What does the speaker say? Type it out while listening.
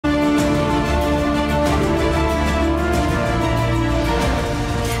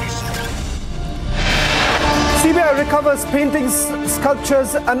recovers paintings,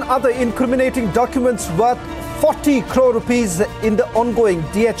 sculptures and other incriminating documents worth 40 crore rupees in the ongoing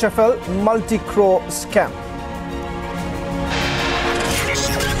DHFL multi-crore scam.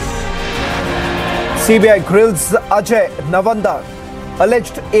 CBI grills Ajay Navanda,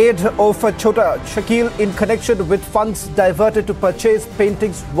 alleged aide of Chota Shakil in connection with funds diverted to purchase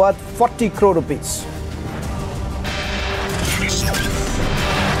paintings worth 40 crore rupees.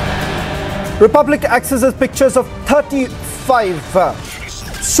 Republic accesses pictures of 35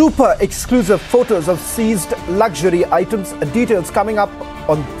 super exclusive photos of seized luxury items. Details coming up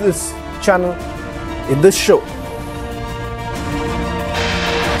on this channel in this show.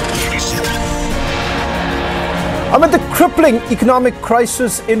 Amid the crippling economic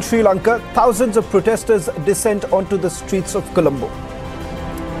crisis in Sri Lanka, thousands of protesters descend onto the streets of Colombo.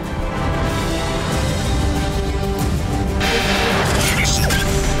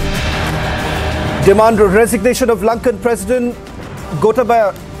 Demand resignation of Lankan President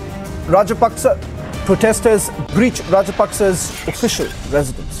Gotabaya Rajapaksa. Protesters breach Rajapaksa's official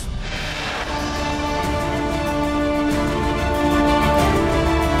residence.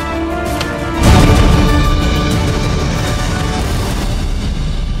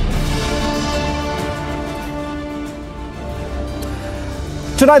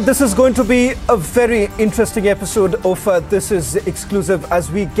 Tonight, this is going to be a very interesting episode of This Is Exclusive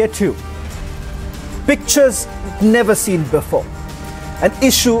as we get to pictures never seen before, an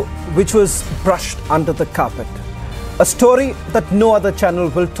issue which was brushed under the carpet, a story that no other channel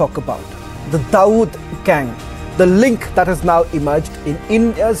will talk about, the Dawood gang, the link that has now emerged in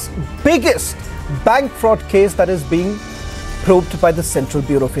India's biggest bank fraud case that is being probed by the Central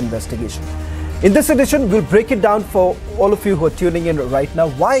Bureau of Investigation. In this edition, we'll break it down for all of you who are tuning in right now.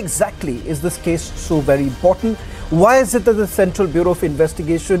 Why exactly is this case so very important? Why is it that the Central Bureau of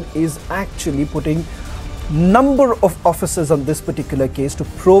Investigation is actually putting number of officers on this particular case to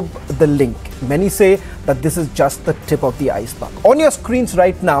probe the link? Many say that this is just the tip of the iceberg. On your screens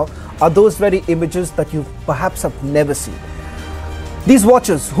right now are those very images that you perhaps have never seen. These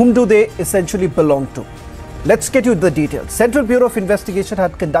watches, whom do they essentially belong to? Let's get you the details. Central Bureau of Investigation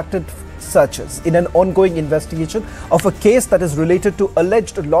had conducted searches in an ongoing investigation of a case that is related to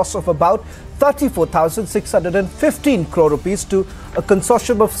alleged loss of about 34,615 crore rupees to a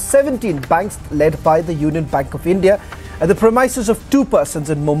consortium of 17 banks led by the Union Bank of India at the premises of two persons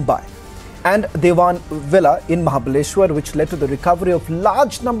in Mumbai and Dewan Villa in Mahabaleshwar, which led to the recovery of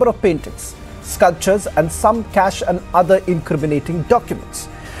large number of paintings, sculptures and some cash and other incriminating documents.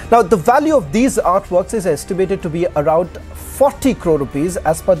 Now, the value of these artworks is estimated to be around 40 crore rupees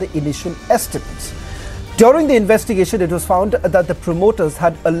as per the initial estimates. During the investigation, it was found that the promoters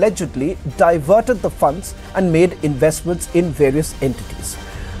had allegedly diverted the funds and made investments in various entities.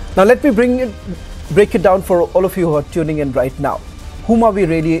 Now, let me break it down for all of you who are tuning in right now. Whom are we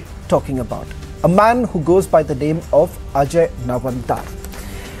really talking about? A man who goes by the name of Ajay Navanda.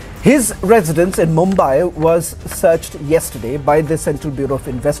 His residence in Mumbai was searched yesterday by the Central Bureau of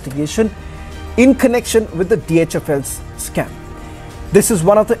Investigation in connection with the DHFL's scam. This is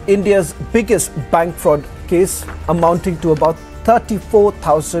one of India's biggest bank fraud case, amounting to about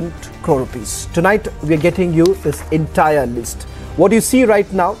 34,000 crore rupees. Tonight, we are getting you this entire list. What you see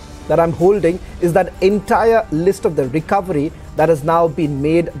right now that I'm holding is that entire list of the recovery that has now been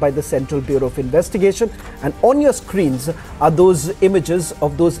made by the Central Bureau of Investigation. And on your screens are those images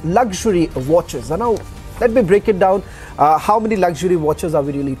of those luxury watches. And now, let me break it down. How many luxury watches are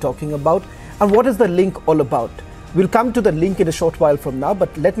we really talking about? And what is the link all about? We'll come to the link in a short while from now,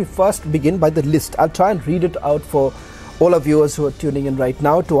 but let me first begin by the list. I'll try and read it out for all of viewers who are tuning in right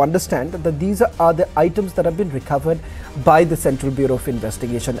now to understand that these are the items that have been recovered by the Central Bureau of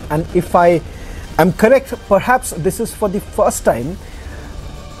Investigation. And if I am correct, perhaps this is for the first time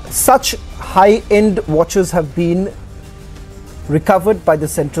such high-end watches have been recovered by the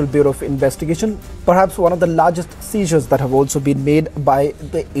Central Bureau of Investigation, perhaps one of the largest seizures that have also been made by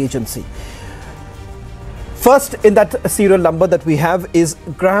the agency. First in that serial number that we have is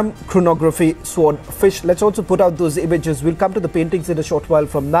Graham Chronography Swordfish. Let's also put out those images. We'll come to the paintings in a short while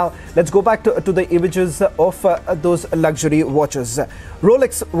from now. Let's go back to the images of those luxury watches.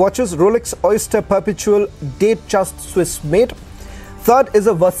 Rolex watches, Rolex Oyster Perpetual, date just Swiss made. Third is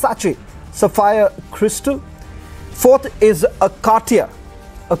a Versace Sapphire Crystal. Fourth is a Cartier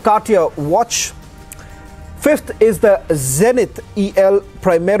watch. Fifth is the Zenith EL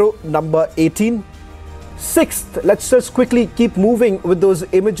Primero number 18. Sixth, let's just quickly keep moving with those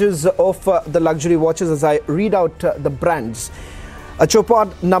images of the luxury watches as I read out the brands. A Chopard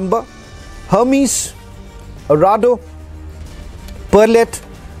number, Hermes, Arado, Perlet,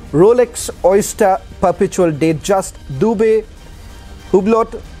 Rolex Oyster perpetual date just, Dubey,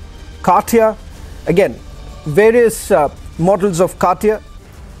 Hublot, Cartier, again, various models of Cartier,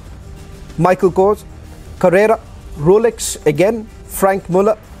 Michael Kors, Carrera, Rolex again, Frank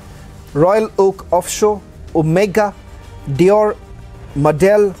Muller, Royal Oak Offshore, Omega, Dior,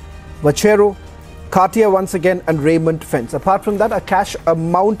 Madel, Vachero, Cartier once again, and Raymond Fence. Apart from that, a cash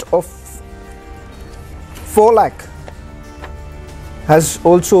amount of 4 lakh has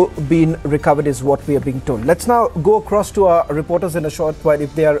also been recovered is what we are being told. Let's now go across to our reporters in a short while.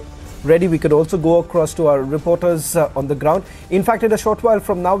 If they are ready, we could also go across to our reporters on the ground. In fact, in a short while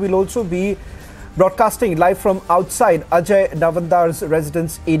from now, we'll also be broadcasting live from outside Ajay Navandar's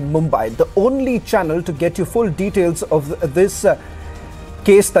residence in Mumbai. The only channel to get you full details of this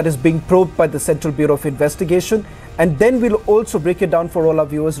case that is being probed by the Central Bureau of Investigation. And then we'll also break it down for all our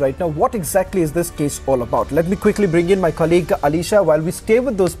viewers right now. What exactly is this case all about? Let me quickly bring in my colleague Alisha. While we stay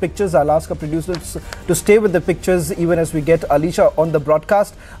with those pictures, I'll ask our producers to stay with the pictures even as we get Alisha on the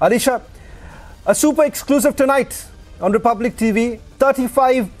broadcast. Alisha, a super exclusive tonight on Republic TV.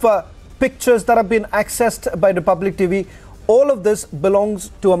 35 pictures that have been accessed by Republic TV. All of this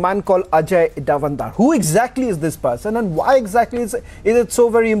belongs to a man called Ajay Navandar. Who exactly is this person, and why exactly is it so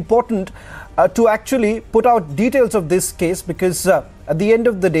very important to actually put out details of this case? Because at the end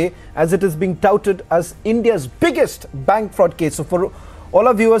of the day, as it is being touted as India's biggest bank fraud case. So for all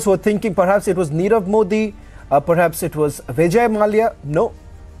our viewers who are thinking perhaps it was Nirav Modi, perhaps it was Vijay Mallya, no.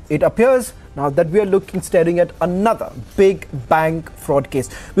 It appears now that we are staring at another big bank fraud case.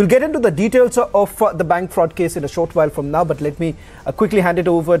 We'll get into the details of the bank fraud case in a short while from now, but let me quickly hand it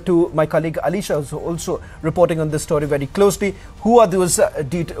over to my colleague Alisha, who's also reporting on this story very closely. Who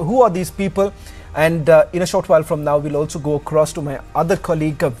are these people? And in a short while from now, we'll also go across to my other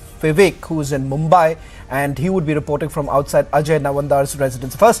colleague Vivek, who is in Mumbai, and he would be reporting from outside Ajay Navandar's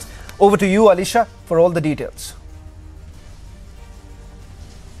residence. First, over to you, Alisha, for all the details.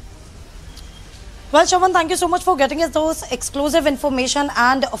 Well, Shavan, thank you so much for getting us those exclusive information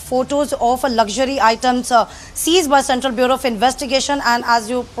and photos of luxury items seized by Central Bureau of Investigation. And as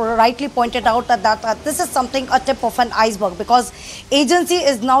you rightly pointed out, that this is something, a tip of an iceberg, because agency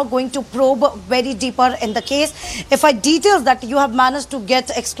is now going to probe very deeper in the case. If I details that you have managed to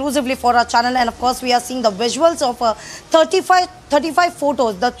get exclusively for our channel, and of course we are seeing the visuals of 35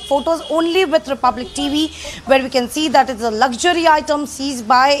 photos, the photos only with Republic TV, where we can see that it's a luxury item seized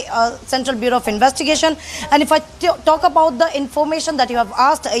by Central Bureau of Investigation. And if I talk about the information that you have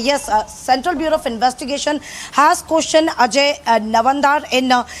asked, yes, Central Bureau of Investigation has questioned Ajay Navandar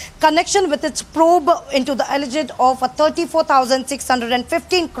in connection with its probe into the alleged of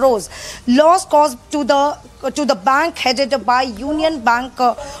 34,615 crores loss caused to the bank headed by Union Bank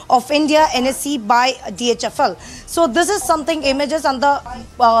of India, NSE, by DHFL. So this is something, images, and the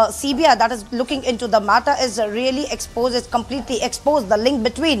CBI that is looking into the matter is really exposed, is completely exposed the link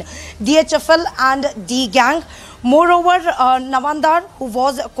between DHFL and D gang. Moreover, Navandar, who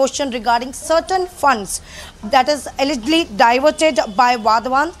was questioned regarding certain funds that is allegedly diverted by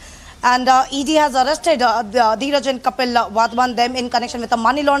Wadhawan, and ED has arrested Dheeraj and Kapil Wadhawan, them in connection with a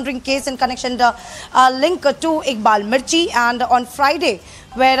money laundering case in connection to link to Iqbal Mirchi. And on Friday,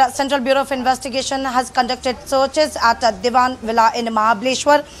 where Central Bureau of Investigation has conducted searches at Divan Villa in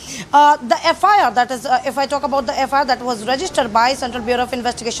Mahabaleshwar. The FIR, that is, if I talk about the FIR that was registered by Central Bureau of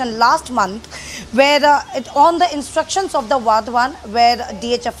Investigation last month, where on the instructions of the Wadhawan, where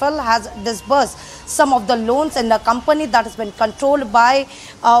DHFL has disbursed some of the loans in the company that has been controlled by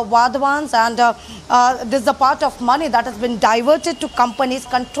Wadhawans, and this is the part of money that has been diverted to companies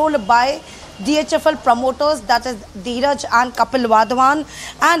controlled by DHFL promoters, that is Dheeraj and Kapil Wadhawan,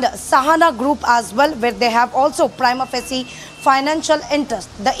 and Sahana Group as well, where they have also prima facie financial interest.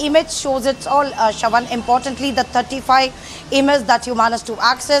 The image shows it all, Shavan. Importantly, the 35 images that you managed to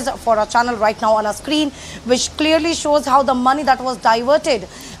access for our channel right now on our screen, which clearly shows how the money that was diverted,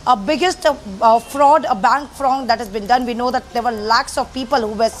 biggest fraud, a bank fraud that has been done. We know that there were lakhs of people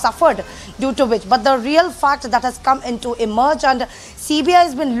who were suffered due to which, but the real fact that has come into emerge, and CBI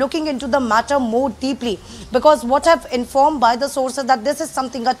has been looking into the matter more deeply, because what I've informed by the sources that this is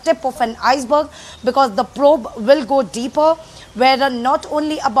something, a tip of an iceberg, because the probe will go deeper, where not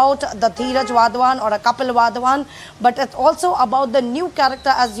only about the Dheeraj Wadhawan or a Kapil Wadhawan, but it's also about the new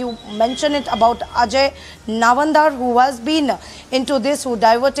character, as you mentioned it, about Ajay Navandar, who has been into this, who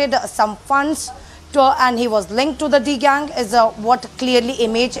diverted some funds to, and he was linked to the D gang, is what clearly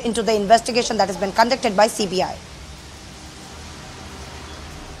image into the investigation that has been conducted by CBI.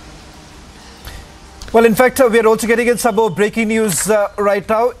 Well, in fact, we are also getting in some more breaking news right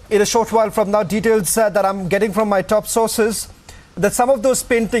now. In a short while from now, details that I'm getting from my top sources. that some of those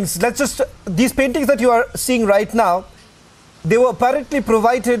paintings, these paintings that you are seeing right now, they were apparently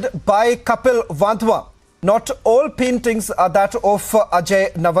provided by Kapil Vandhwa. Not all paintings are that of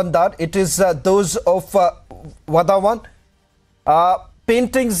Ajay Navandar. It is those of Vadawan.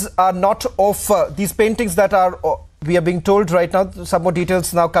 Paintings are not of these paintings that are, we are being told right now, some more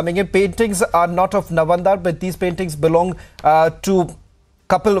details now coming in. Paintings are not of Navandar, but these paintings belong to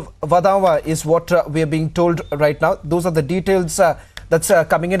Kapil Vadawa is what we are being told right now. Those are the details that's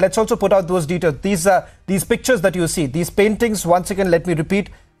coming in. Let's also put out those details. These pictures that you see, these paintings, once again, let me repeat,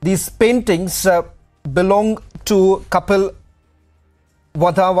 these paintings belong to Kapil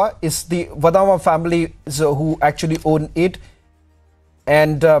Vadawa. Is the Vadawa family who actually own it.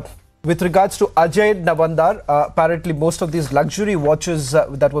 And with regards to Ajay Navandar, apparently most of these luxury watches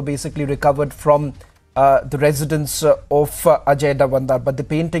that were basically recovered from the residence of Ajay Navandar, but the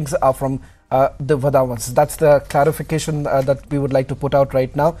paintings are from the Vadawans. That's the clarification that we would like to put out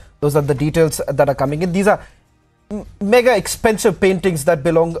right now. Those are the details that are coming in. These are mega expensive paintings that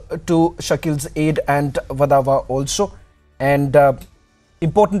belong to Shakil's aide and Vadawa also. And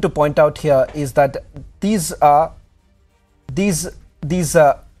important to point out here is that these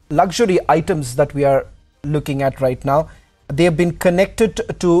luxury items that we are looking at right now, they have been connected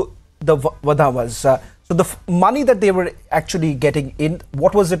to the Vadawas. So the money that they were actually getting in,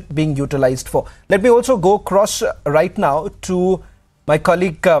 what was it being utilized for? Let me also go across right now to my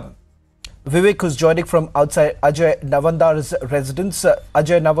colleague Vivek, who's joining from outside Ajay Navandar's residence.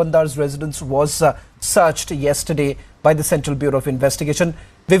 Ajay Navandar's residence was searched yesterday by the Central Bureau of Investigation.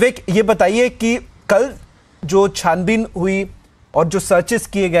 Vivek, ये बताइए कि कल जो छानबीन हुई और जो searches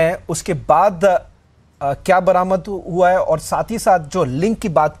किए गए हैं उसके बाद क्या बरामद हुआ है, और साथ ही साथ जो लिंक की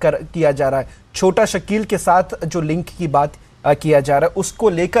बात किया जा रहा है, छोटा शकील के साथ जो लिंक की बात किया जा रहा है, उसको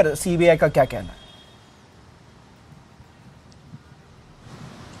लेकर सीबीआई का क्या कहना है?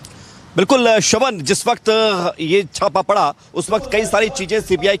 बिल्कुल शवन, जिस वक्त ये छापा पड़ा उस वक्त कई सारी चीजें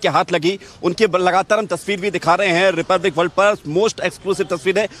सीबीआई के हाथ लगी, उनके लगातार हम तस्वीर भी दिखा रहे हैं रिपब्लिक वर्ल्ड पर, मोस्ट एक्सक्लूसिव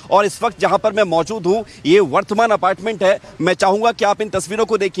तस्वीर है। और इस वक्त जहां पर मैं मौजूद हूं ये वर्तमान अपार्टमेंट है। मैं चाहूंगा कि आप इन तस्वीरों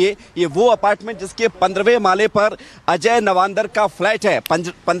को देखिए। ये वो अपार्टमेंट जिसके 15वें माले पर अजय नवांदर का फ्लैट है।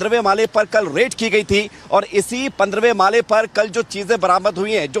 15वें माले पर कल रेड की गई थी और इसी 15वें माले पर कल जो चीजें बरामद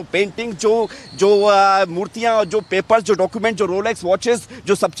हुई हैं, जो पेंटिंग, जो मूर्तियां, जो पेपर्स, जो डॉक्यूमेंट, जो रोलेक्स वॉचेस,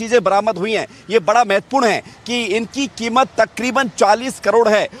 जो सब चीजें बरामद हुई हैं, ये बड़ा महत्वपूर्ण है कि इनकी कीमत तकरीबन 40 करोड़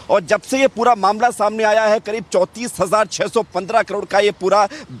है। और जब से ये पूरा मामला सामने आया है, करीब 34,615 करोड़ का ये पूरा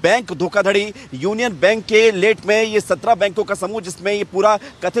बैंक धोखाधड़ी, यूनियन बैंक के लेट में ये 17 बैंकों का समूह, जिसमें ये पूरा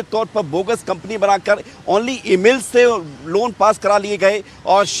कथित तौर पर बोगस कंपनी बनाकर ओनली ईमेल से लोन पास करा लिए गए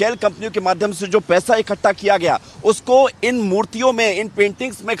और शेल कंपनियों के माध्यम से जो पैसा इकट्ठा किया गया उसको इन मूर्तियों में, इन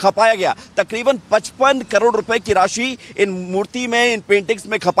पेंटिंग्स में खपाया गया। तकरीबन 55 करोड़ रुपए की राशि इन मूर्ति में, इन पेंटिंग्स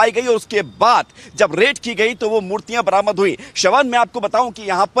में खपाई गई और उसके बाद जब रेड की गई तो वो मूर्तियां बरामद हुई। शवन, मैं आपको बताऊं कि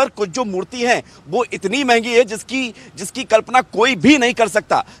यहां पर कुछ जो मूर्ति हैं वो इतनी महंगी है जिसकी कल्पना कोई भी नहीं कर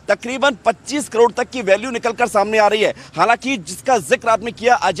सकता। तकरीबन 25 करोड़ तक की वैल्यू निकलकर सामने आ रही है। हालांकि जिसका जिक्र आपने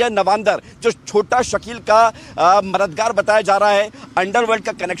किया, अजय नवांदर, जो छोटा शकील का मददगार बताया जा रहा है, अंडरवर्ल्ड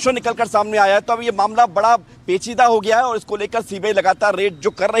का कनेक्शन निकलकर सामने आया है। तो अब ये मामला बड़ा पेचीदा हो गया है और इसको लेकर सीबीआई लगातार रेड जो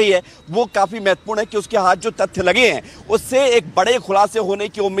कर रही है वो काफी महत्वपूर्ण है कि उसके हाथ जो तथ्य लगे हैं उससे एक बड़े खुलासे होने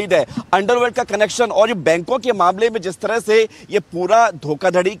की उम्मीद है। अंडरवर्ल्ड का कनेक्शन और ये बैंकों के मामले में जिस तरह से ये पूरा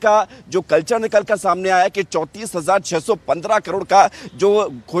धोखाधड़ी का जो कल्चर निकलकर सामने आया कि 34,615 करोड़ का जो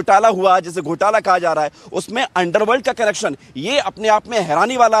घोटाला हुआ, जिसे घोटाला कहा जा रहा है, उसमें अंडरवर्ल्ड का कनेक्शन, ये अपने आप में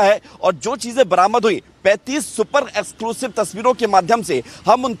हैरानी वाला है। और जो चीजें बरामद हुई 35 सुपर एक्सक्लूसिव तस्वीरों के माध्यम से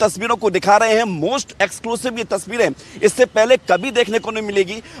हम उन तस्वीरों को दिखा रहे हैं। मोस्ट एक्सक्लूसिव ये तस्वीरें इससे पहले कभी देखने को नहीं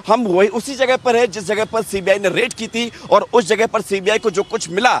मिलेगी। हम वही उसी जगह पर है जिस जगह पर सीबीआई ने रेड की थी और उस जगह पर सीबीआई को जो कुछ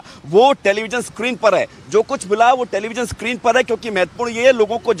मिला वो टेलीविजन स्क्रीन पर है। जो कुछ मिला वो टेलीविजन स्क्रीन पर है, क्योंकि महत्वपूर्ण ये है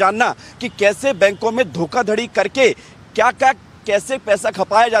लोगों को जानना कि कैसे बैंकों में धोखाधड़ी करके कैसे पैसा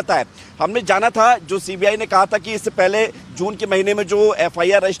खपाया जाता है। हमने जाना था, जो सीबीआई ने कहा था कि इससे पहले जून के महीने में जो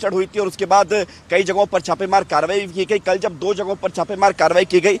एफआईआर रजिस्टर्ड हुई थी और उसके बाद कई जगहों पर छापेमार कार्रवाई की गई। कल जब 2 जगहों पर छापेमार कार्रवाई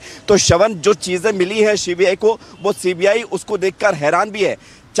की गई तो शवन, जो चीजें मिली हैं सीबीआई को, वो सीबीआई उसको देखकर हैरान भी है।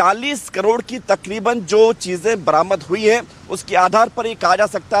 40 करोड़ की तकरीबन जो चीजें बरामद हुई है उसके आधार पर यह कहा जा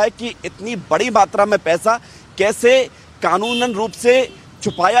सकता है कि इतनी बड़ी मात्रा में पैसा कैसे कानूनन रूप से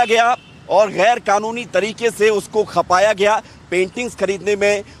छुपाया गया और गैर कानूनी तरीके से उसको खपाया गया। पेंटिंग्स खरीदने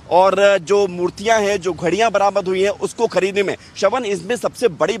में और जो मूर्तियां हैं, जो घड़ियां बरामद हुई हैं, उसको खरीदने में। शवन, इसमें सबसे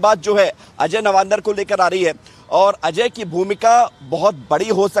बड़ी बात जो है अजय नवांदर को लेकर आ रही है और अजय की भूमिका बहुत बड़ी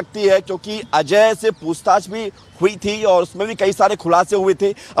हो सकती है, क्योंकि अजय से पूछताछ भी हुई थी और उसमें भी कई सारे खुलासे हुए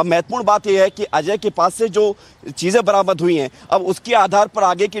थे। अब महत्वपूर्ण बात यह है कि अजय के पास से जो चीज़ें बरामद हुई हैं, अब उसके आधार पर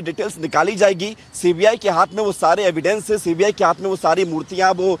आगे की डिटेल्स निकाली जाएगी। सीबीआई के हाथ में वो सारे एविडेंस है, सीबीआई के हाथ में वो सारी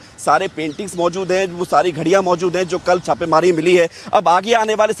मूर्तियां, वो सारे पेंटिंग्स मौजूद हैं, वो सारी घड़ियां मौजूद हैं जो कल छापेमारी मिली है। अब आगे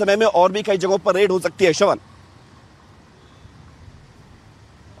आने वाले समय में और भी कई जगहों पर रेड हो सकती है। श्रवण।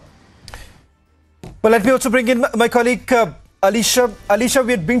 Well, let me also bring in my colleague Alicia. Alicia,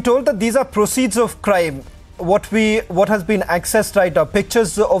 we had been told that these are proceeds of crime. What has been accessed right now,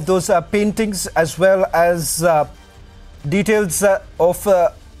 pictures of those paintings as well as details of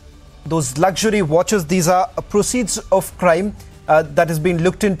those luxury watches. These are proceeds of crime that has been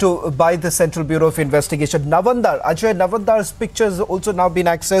looked into by the Central Bureau of Investigation. Navandar, Ajay Navandar's pictures also now been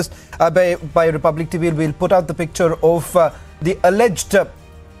accessed by Republic TV. We'll put out the picture of the alleged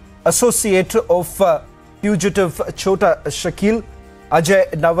associate of fugitive Chota Shakil, Ajay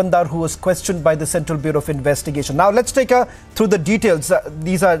Navandar, who was questioned by the Central Bureau of Investigation. Now let's take through the details.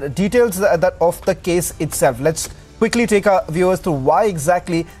 These are details that of the case itself. Let's quickly take our viewers through why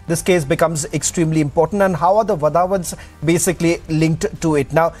exactly this case becomes extremely important and how are the Vadavans basically linked to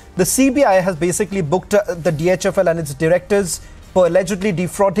it. Now the CBI has basically booked the DHFL and its directors for allegedly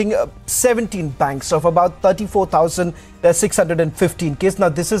defrauding 17 banks of about 34,615 case. Now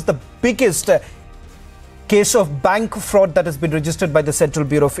this is the biggest case of bank fraud that has been registered by the Central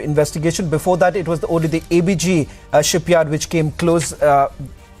Bureau of Investigation. Before that, it was only the ABG shipyard which came close.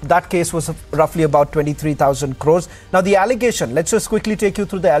 That case was roughly about 23,000 crores. Now the allegation, let's just quickly take you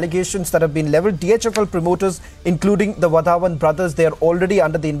through the allegations that have been leveled. DHFL promoters, including the Vadhavan brothers, they are already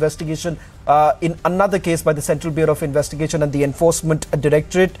under the investigation in another case by the Central Bureau of Investigation and the Enforcement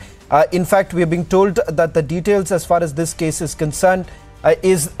Directorate. In fact, we are being told that the details as far as this case is concerned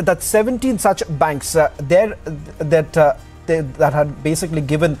is that 17 such banks that had basically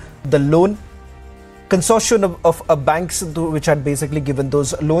given the loan, consortium of banks which had basically given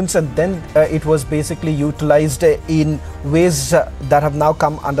those loans, and then it was basically utilized in ways that have now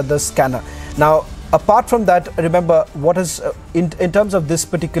come under the scanner. Now apart from that, remember what is in terms of this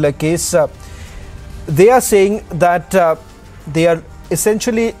particular case, they are saying that they are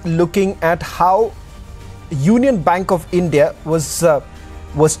essentially looking at how Union Bank of India was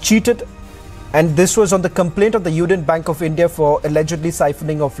cheated, and this was on the complaint of the Union Bank of India for allegedly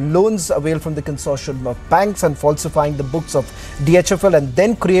siphoning of loans availed from the consortium of banks and falsifying the books of DHFL and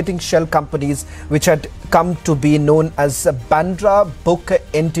then creating shell companies which had come to be known as Bandra book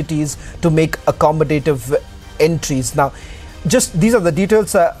entities to make accommodative entries. Now just these are the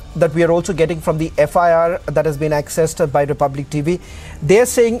details that we are also getting from the FIR that has been accessed by Republic TV. They are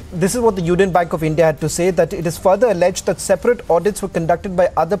saying, this is what the Union Bank of India had to say, that it is further alleged that separate audits were conducted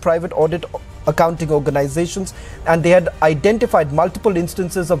by other private audit accounting organizations, and they had identified multiple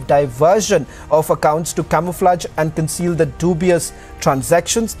instances of diversion of accounts to camouflage and conceal the dubious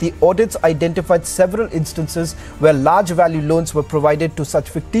transactions. The audits identified several instances where large value loans were provided to such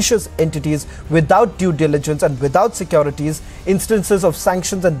fictitious entities without due diligence and without securities. Instances of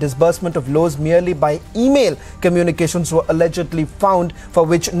sanctions and disbursement of loans merely by email communications were allegedly found, for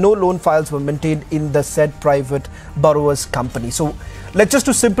which no loan files were maintained in the said private borrowers company. So let's just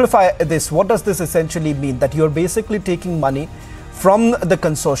to simplify this, what does this essentially mean? That you're basically taking money from the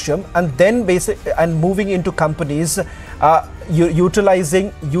consortium and then moving into companies,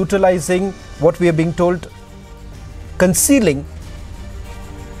 utilizing what we are being told, concealing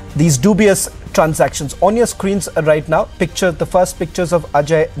these dubious transactions. On your screens right now, the first pictures of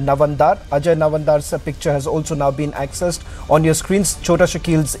Ajay Navandar. Ajay Navandar's picture has also now been accessed on your screens. Chota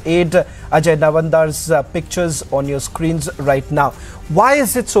Shakil's aide, Ajay Navandar's pictures on your screens right now. Why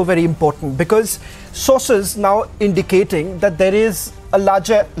is it so very important? Because sources now indicating that there is a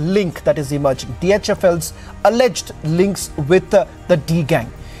larger link that is emerging. DHFL's alleged links with the D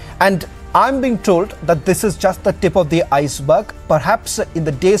gang. And I'm being told that this is just the tip of the iceberg. Perhaps in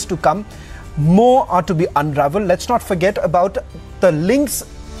the days to come, more are to be unraveled. Let's not forget about the links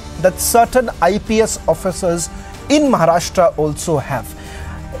that certain IPS officers in Maharashtra also have.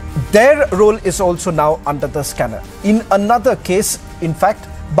 Their role is also now under the scanner. In another case, in fact,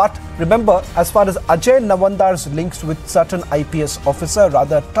 but remember, as far as Ajay Navandar's links with certain IPS officer,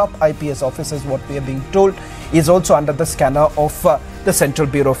 rather top IPS officers, what we are being told, is also under the scanner of the Central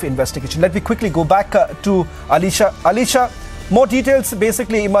Bureau of Investigation. Let me quickly go back to Alicia. Alicia, more details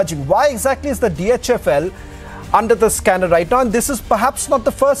basically emerging. Why exactly is the DHFL under the scanner right now? And this is perhaps not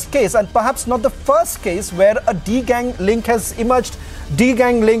the first case, and perhaps not the first case where a D-gang link has emerged.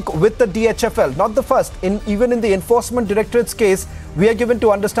 D-gang link with the DHFL, not the first. Even in the Enforcement Directorate's case, we are given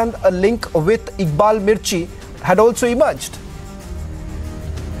to understand a link with Iqbal Mirchi had also emerged.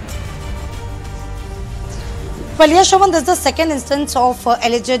 Well, yes, Shravan, this is the second instance of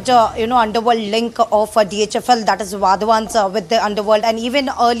alleged, underworld link of DHFL, that is Vadhavan's with the underworld. And even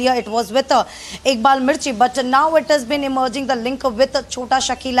earlier it was with Iqbal Mirchi. But now it has been emerging the link with Chota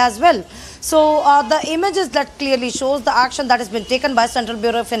Shakil as well. So the images that clearly shows the action that has been taken by Central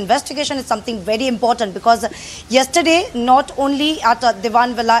Bureau of Investigation is something very important, because yesterday, not only at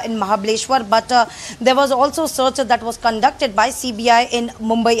Diwan Villa in Mahabaleshwar, but there was also search that was conducted by CBI in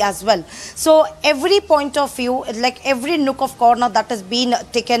Mumbai as well. So every point of view, like every nook of corner that has been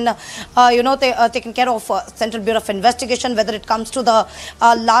taken, taken care of Central Bureau of Investigation, whether it comes to the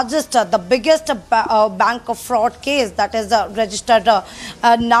largest, the biggest bank of fraud case that is registered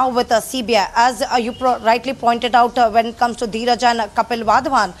now with CBI. As you rightly pointed out, when it comes to Dheeraj and Kapil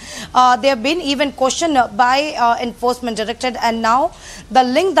Vadhavan, they have been even questioned by Enforcement Directorate, and now the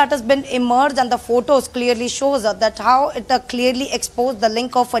link that has been emerged and the photos clearly shows that how it clearly exposed the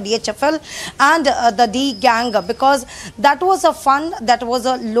link of DHFL and the D gang, because that was a fund, that was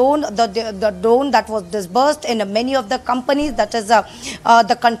a loan, the loan that was disbursed in many of the companies, that is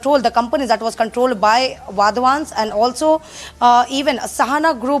the companies that was controlled by Vadhavans, and also even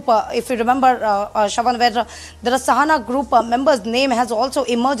Sahana Group, if you remember, Shravan, where there are Sahana Group members' name has also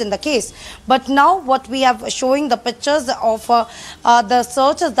emerged in the case. But now what we have showing the pictures of the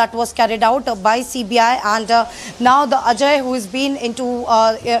searches that was carried out by CBI, and now the Ajay, who has been into,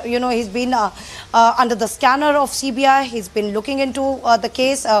 he's been under the scanner of CBI, he's been looking into the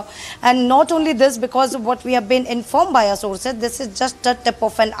case, and not only this, because what we have been informed by our sources, this is just the tip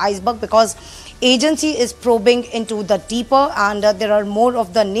of an iceberg, because agency is probing into the deeper, and there are more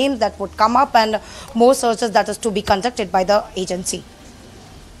of the names that would come up and more searches that is to be conducted by the agency.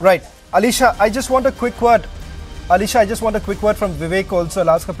 Right. Alisha, I just want a quick word. From Vivek also. I'll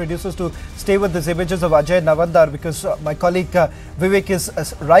ask our producers to stay with these images of Ajay Navandar, because my colleague Vivek is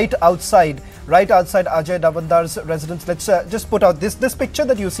right outside Ajay Navandar's residence. Let's just put out this picture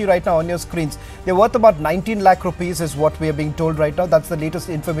that you see right now on your screens. They're worth about 19 lakh rupees is what we are being told right now. That's the latest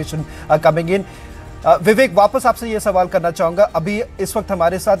information coming in. विवेक, वापस आपसे ये सवाल करना चाहूँगा. अभी इस वक्त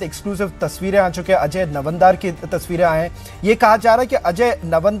हमारे साथ एक्सक्लूसिव तस्वीरें आ चुके हैं, अजय नवंदार की तस्वीरें आए हैं. ये कहा जा रहा है कि अजय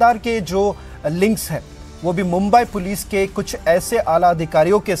नवंदार के जो लिंक्स हैं वो भी मुंबई पुलिस के कुछ ऐसे आला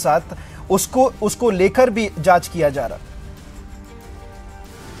अधिकारियों के साथ उसको लेकर भी जांच किया जा रहा.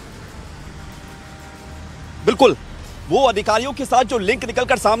 बिल्कुल, वो अधिकारियों के साथ जो लिंक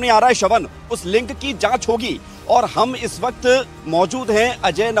निकलकर सामने आ रहा है श्रवण, उस लिंक की जांच होगी. और हम इस वक्त मौजूद हैं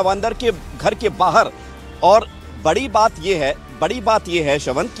अजय नवंदर के घर के बाहर. और बड़ी बात यह है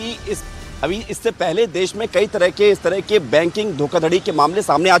श्रवण कि अभी इससे पहले देश में कई इस तरह के बैंकिंग धोखाधड़ी के मामले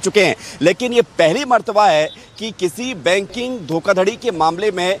सामने आ चुके हैं, लेकिन ये पहली मर्तबा है कि किसी बैंकिंग धोखाधड़ी के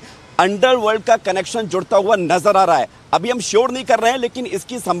मामले में अंडरवर्ल्ड का कनेक्शन जुड़ता हुआ नजर आ रहा है. अभी हम श्योर नहीं कर रहे हैं, लेकिन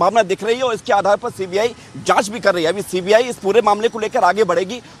इसकी संभावना दिख रही है और इसके आधार पर सीबीआई जांच भी कर रही है. अभी सीबीआई इस पूरे मामले को लेकर आगे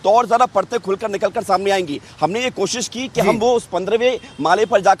बढ़ेगी तो और ज्यादा परतें खुलकर निकलकर सामने आएंगी. हमने ये कोशिश की कि हम वो उस 15वें माले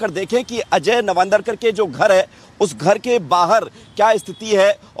पर जाकर देखें कि अजय नवंदरकर के जो घर है उस घर के बाहर क्या स्थिति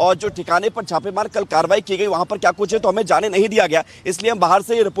है, और जो ठिकाने पर छापेमार कल कार्रवाई की गई वहां पर क्या कुछ है तो हमें जाने नहीं दिया गया, इसलिए हम बाहर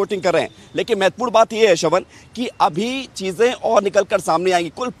से ये रिपोर्टिंग कर रहे हैं. लेकिन महत्वपूर्ण बात यह है श्रवण कि अभी चीजें और निकलकर सामने आएंगी.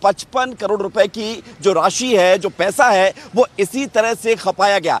 कुल 55 करोड़ रुपए की जो राशि है, जो पैसा है, वो इसी तरह से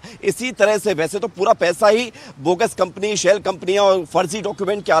खपाया गया. इसी तरह से वैसे तो पूरा पैसा ही बोगस कंपनी, शेल कंपनियां और फर्जी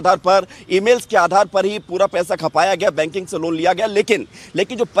डॉक्यूमेंट के आधार पर, ईमेल्स के आधार पर ही पूरा पैसा खपाया गया, बैंकिंग से लोन लिया गया.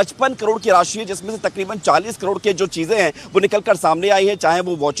 लेकिन जो 55 करोड़ की राशि है, जिसमें से तकरीबन 40 करोड़ के जो चीजें हैं वो निकलकर सामने आई हैं, चाहे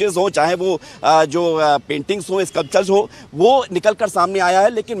वो वॉचेस हो, चाहे वो जो पेंटिंग्स हो, स्कल्पचर्स हो, वो निकलकर सामने आया है.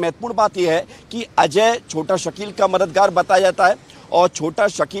 लेकिन महत्वपूर्ण बात यह है कि अजय छोटा शकील का मददगार बताया जाता है और छोटा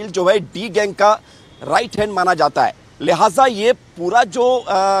शकील जो है डी गैंग का राइट हैंड माना जाता है. लिहाजा ये पूरा जो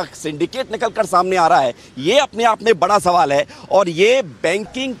सिंडिकेट निकलकर सामने आ रहा है, ये अपने आप में बड़ा सवाल है. और ये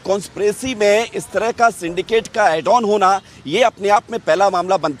बैंकिंग कॉन्स्पिरेसी में इस तरह का सिंडिकेट का एड ऑन होना, ये अपने आप में पहला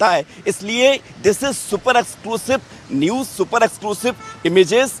मामला बनता है. इसलिए this is super exclusive news, super exclusive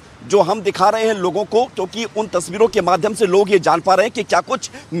images जो हम दिखा रहे हैं लोगों को, क्योंकि उन तस्वीरों के माध्यम से लोग ये जान पा रहे हैं कि क्या कुछ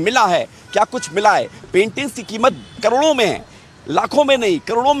मिला है, क्या कुछ मिला है. पेंटिंग्स की कीमत करोड़ों में है, लाखों में नहीं,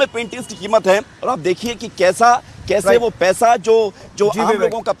 करोड़ों में पेंटिंग्स की कीमत है. और आप देखिए कि कैसे वो पैसा जो आम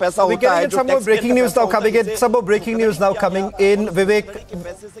लोगों का पैसा होता है, some more breaking news now coming in. Some more breaking news now coming in. Vivek,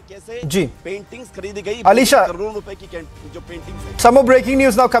 पैसे से कैसे जी पेंटिंग्स खरीदी गई, Alisha, करोड़ों रुपए की जो पेंटिंग्स है. Some more breaking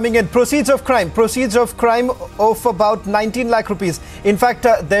news now coming in. Proceeds of crime of about 19 lakh rupees. In fact,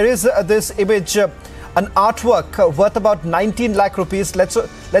 there is this image, an artwork worth about 19 lakh rupees.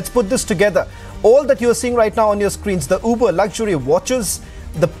 Let's put this together. All that you're seeing right now on your screens, the Uber luxury watches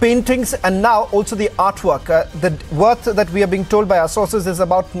the paintings and now also the artwork. The worth that we are being told by our sources is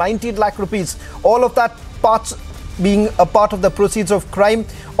about 19 lakh rupees. All of that parts being a part of the proceeds of crime.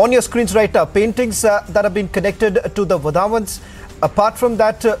 On your screens right now, paintings that have been connected to the Vadhavans. Apart from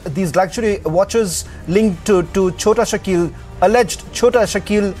that, these luxury watches linked to Chota Shakil, alleged Chota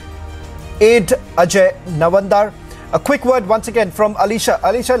Shakil aide Ajay Navandar. A quick word once again from Alisha.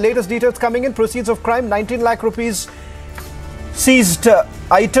 Alisha, latest details coming in. Proceeds of crime, 19 lakh rupees seized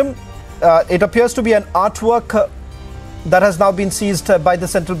item. It appears to be an artwork that has now been seized by the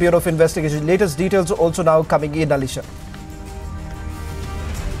Central Bureau of Investigation. Latest details also now coming in, Alisha.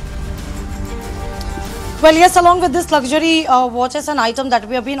 Well, yes, along with this luxury watches and item that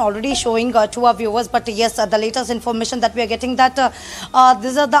we have been already showing to our viewers, but yes, the latest information that we are getting that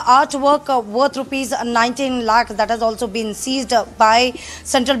these are the artwork worth rupees 19 lakh that has also been seized by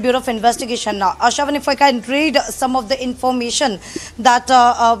Central Bureau of Investigation. Shravan, if I can read some of the information that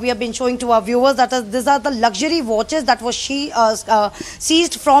we have been showing to our viewers, that is, these are the luxury watches that was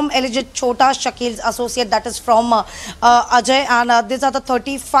seized from alleged Chota Shakil's associate, that is from Ajay, and these are the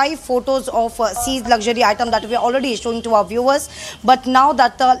 35 photos of seized luxury item that we are already showing to our viewers. But now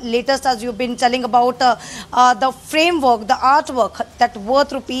that the latest, as you've been telling about the framework, the artwork that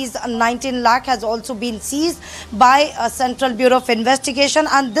worth rupees 19 lakh has also been seized by Central Bureau of Investigation,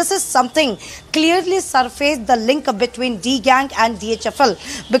 and this is something clearly surfaced the link between D gang and DHFL,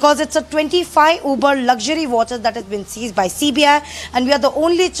 because it's a 25 Uber luxury watches that has been seized by CBI, and we are the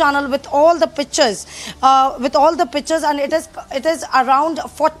only channel with all the pictures and it is around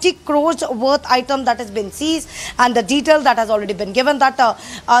 40 crores worth item that has been seized, and the detail that has already been given that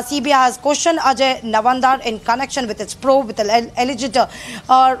CBI has questioned Ajay Navandar in connection with its probe with the alleged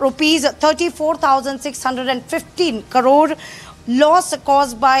rupees 34,615 crore loss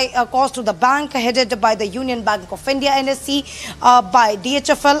caused to the bank headed by the Union Bank of India NSE by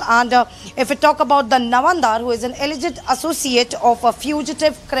DHFL. And if we talk about the Navandar, who is an alleged associate of a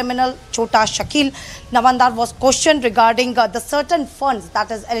fugitive criminal Chota Shakil, Navandar was questioned regarding the certain funds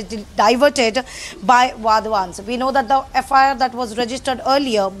that is diverted by Vadhavans. We know that the FIR that was registered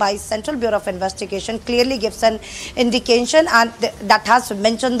earlier by Central Bureau of Investigation clearly gives an indication, and that has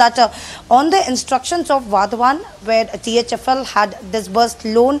mentioned that on the instructions of Vadhavan, where DHFL had disbursed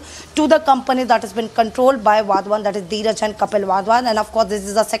loan to the company that has been controlled by Vadhavan, that is Dheeraj and Kapil Vadhavan. And of course, this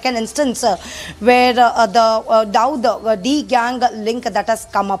is the second instance where the D gang link that has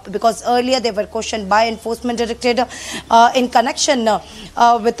come up, because earlier they were questioned by Enforcement Directorate in connection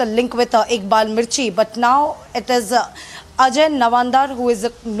with a link with Iqbal Mirchi, but now it is Ajay Navandar, who is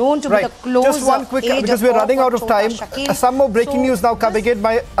known to be the close Just one quick, because we are running out of time. Some more breaking news now coming in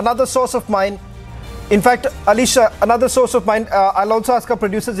by another source of mine. In fact, Alisha, another source of mine, I'll also ask our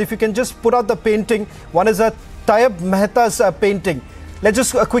producers if you can just put out the painting. One is a Tayyab Mehta's painting. Let's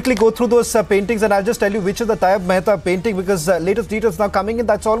just quickly go through those paintings, and I'll just tell you which is the Tayyab Mehta painting, because latest details now coming in.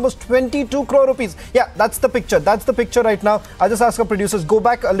 That's almost 22 crore rupees. Yeah, that's the picture. That's the picture right now. I'll just ask our producers, go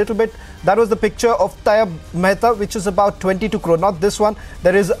back a little bit. That was the picture of Tayyab Mehta, which is about 22 crore. Not this one.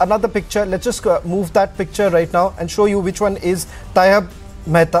 There is another picture. Let's just move that picture right now and show you which one is Tayyab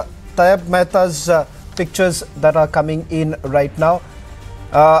Mehta. Tayyab Mehta's pictures that are coming in right now.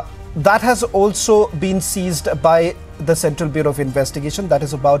 That has also been seized by the Central Bureau of Investigation. That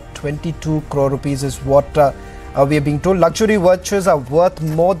is about 22 crore rupees is what we are being told. Luxury watches are worth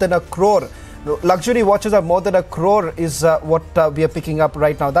more than a crore. Luxury watches are more than a crore is what we are picking up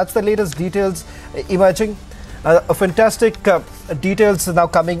right now. That's the latest details emerging. Fantastic details now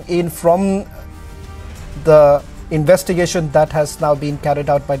coming in from the investigation that has now been carried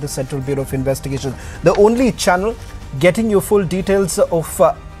out by the Central Bureau of Investigation. The only channel getting you full details of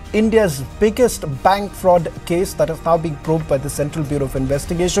India's biggest bank fraud case that is now being probed by the Central Bureau of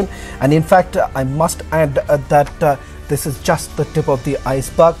Investigation. And in fact, I must add that this is just the tip of the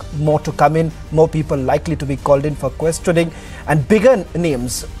iceberg. More to come in, more people likely to be called in for questioning, and bigger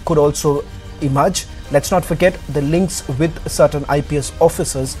names could also emerge. Let's not forget the links with certain IPS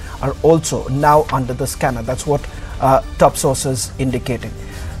officers are also now under the scanner. That's what top sources indicating.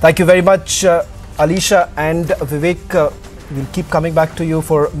 Thank you very much, Alisha and Vivek. We'll keep coming back to you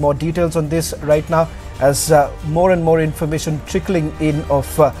for more details on this right now, as more and more information trickling in of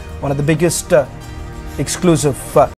one of the biggest exclusive